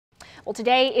Well,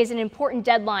 today is an important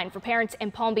deadline for parents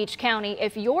in Palm Beach County.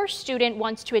 If your student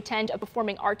wants to attend a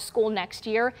performing arts school next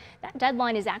year, that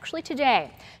deadline is actually today.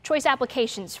 Choice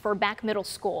applications for Back Middle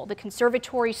School, the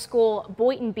Conservatory School,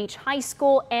 Boynton Beach High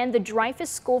School, and the Dreyfoos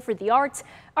School for the Arts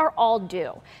are all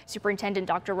due. Superintendent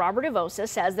Dr. Robert Avosa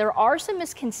says there are some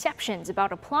misconceptions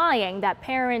about applying that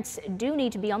parents do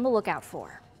need to be on the lookout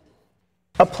for.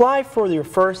 Apply for your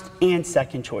first and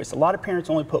second choice. A lot of parents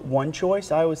only put one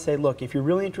choice. I always say, look, if you're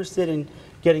really interested in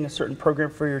getting a certain program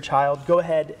for your child, go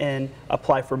ahead and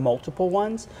apply for multiple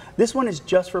ones. This one is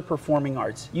just for performing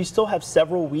arts. You still have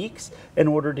several weeks in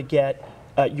order to get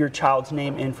your child's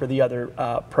name in for the other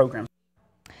programs.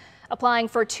 Applying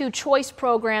for two choice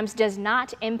programs does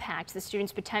not impact the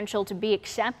student's potential to be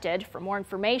accepted. For more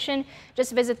information,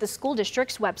 just visit the school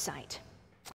district's website.